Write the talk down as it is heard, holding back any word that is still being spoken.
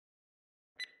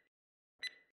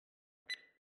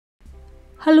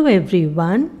Hello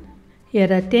everyone, here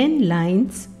are 10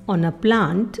 lines on a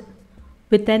plant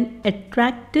with an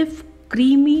attractive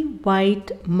creamy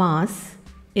white mass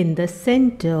in the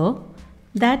center,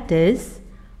 that is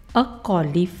a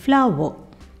cauliflower.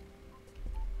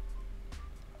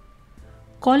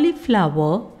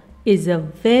 Cauliflower is a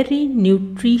very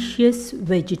nutritious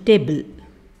vegetable.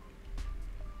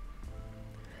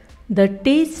 The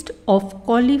taste of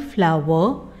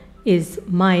cauliflower is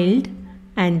mild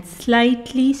and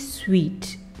slightly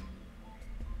sweet.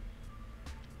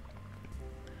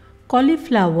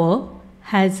 Cauliflower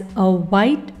has a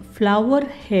white flower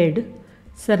head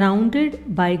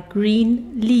surrounded by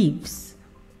green leaves.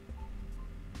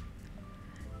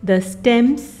 The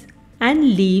stems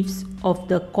and leaves of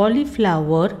the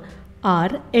cauliflower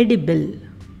are edible.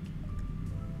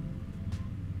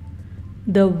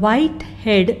 The white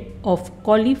head of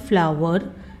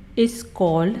cauliflower is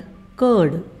called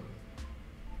curd.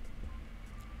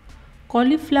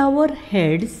 Cauliflower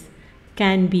heads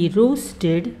can be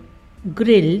roasted,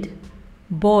 grilled,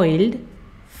 boiled,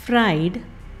 fried,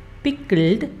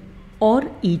 pickled,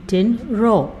 or eaten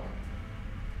raw.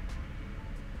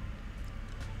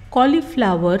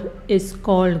 Cauliflower is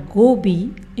called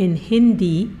gobi in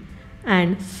Hindi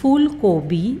and Phul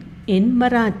Gobi in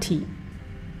Marathi.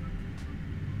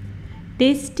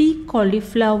 Tasty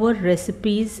cauliflower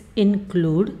recipes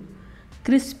include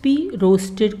crispy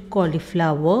roasted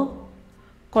cauliflower,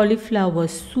 cauliflower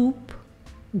soup,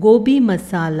 gobi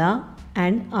masala,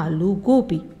 and aloo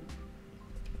gobi.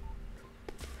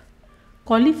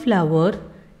 Cauliflower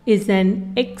is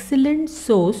an excellent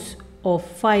source of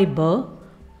fiber,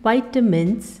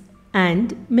 vitamins,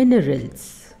 and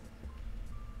minerals.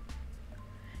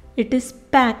 It is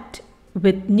packed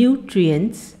with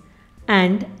nutrients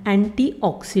and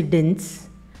antioxidants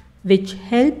which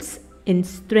helps in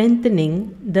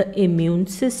strengthening the immune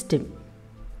system.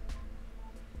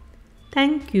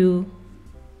 Thank you.